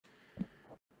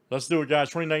Let's do it, guys.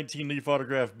 2019 Leaf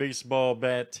Autograph Baseball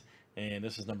Bat. And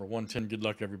this is number 110. Good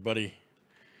luck, everybody.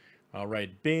 All right,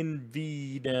 Ben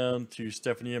V down to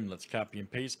Stephanie M. Let's copy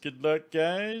and paste. Good luck,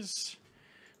 guys.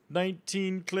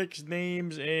 19 clicks,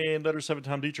 names, and letters 7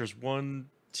 time teachers. 1,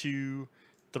 2,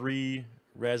 3,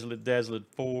 Razzle it, Dazzle it,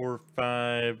 4,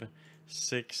 5,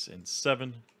 6, and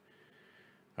 7.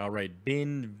 All right,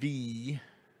 Ben V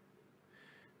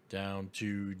down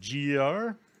to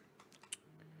GR.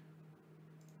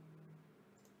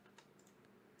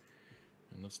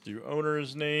 And let's do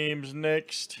owners' names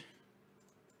next.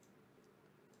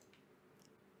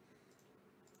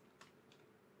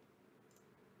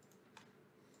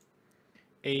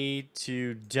 A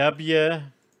to W. I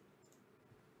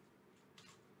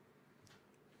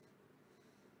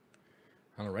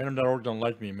don't know, random.org don't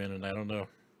like me, man, and I don't know.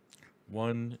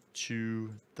 1,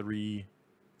 2, 3,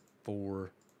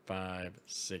 4, 5,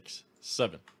 6,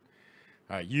 7.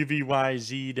 All right,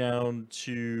 UVYZ down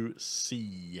to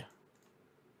C.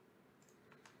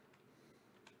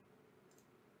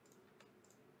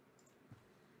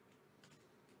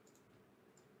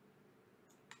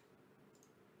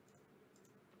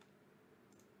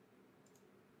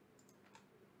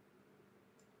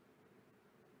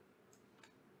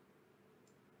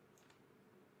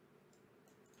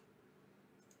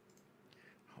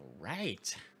 All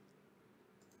right.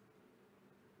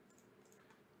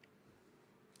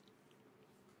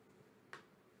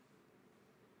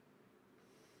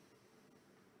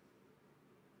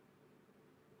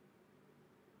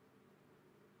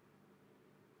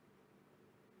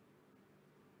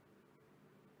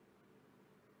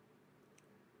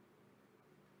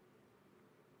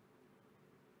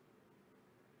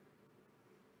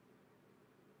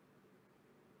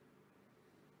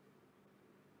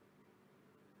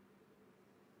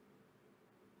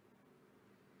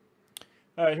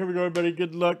 All right, here we go, everybody.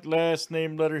 Good luck. Last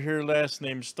name letter here. Last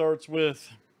name starts with.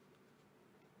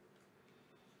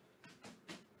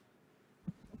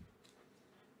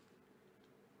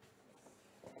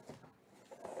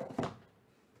 Let's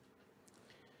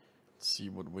see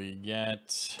what we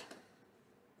got.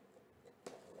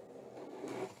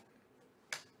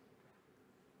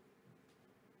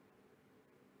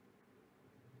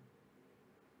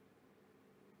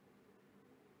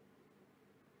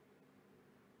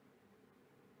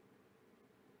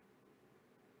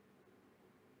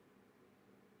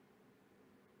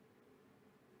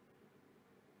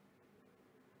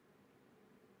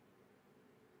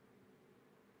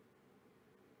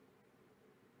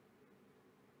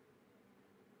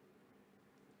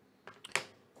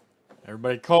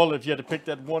 Everybody call it if you had to pick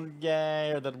that one guy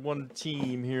or that one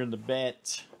team here in the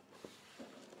bat.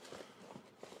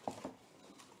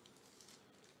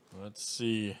 Let's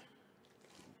see.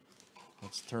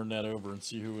 Let's turn that over and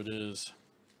see who it is.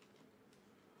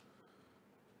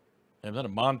 Is that a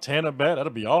Montana bat?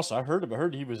 That'll be awesome. I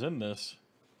heard he was in this.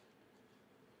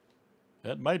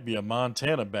 That might be a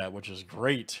Montana bat, which is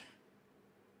great.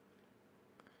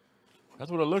 That's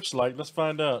what it looks like. Let's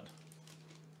find out.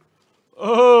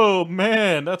 Oh,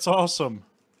 man, that's awesome.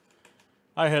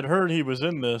 I had heard he was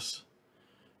in this.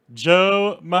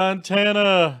 Joe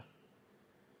Montana.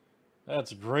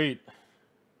 That's great.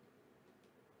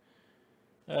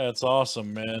 That's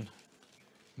awesome, man.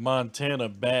 Montana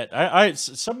bat.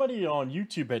 Somebody on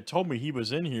YouTube had told me he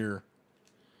was in here.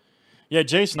 Yeah,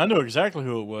 Jason, I know exactly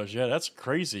who it was. Yeah, that's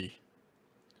crazy.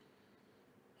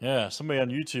 Yeah, somebody on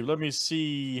YouTube. Let me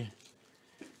see.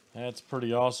 That's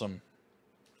pretty awesome.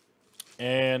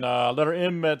 And letter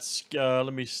M, that's,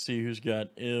 let me see who's got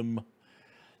M.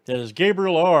 That is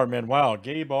Gabriel R, man. Wow,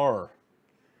 Gabe R.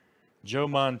 Joe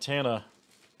Montana.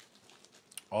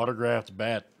 Autographed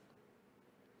bat.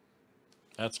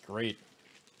 That's great.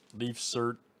 Leaf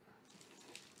cert.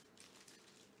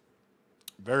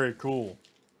 Very cool.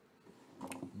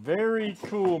 Very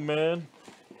cool, man.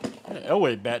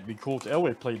 Elway bat would be cool.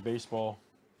 Elway played baseball.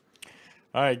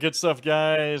 All right, good stuff,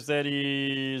 guys. That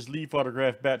is Leaf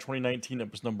Autograph Bat 2019.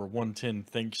 That was number 110.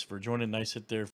 Thanks for joining. Nice hit there.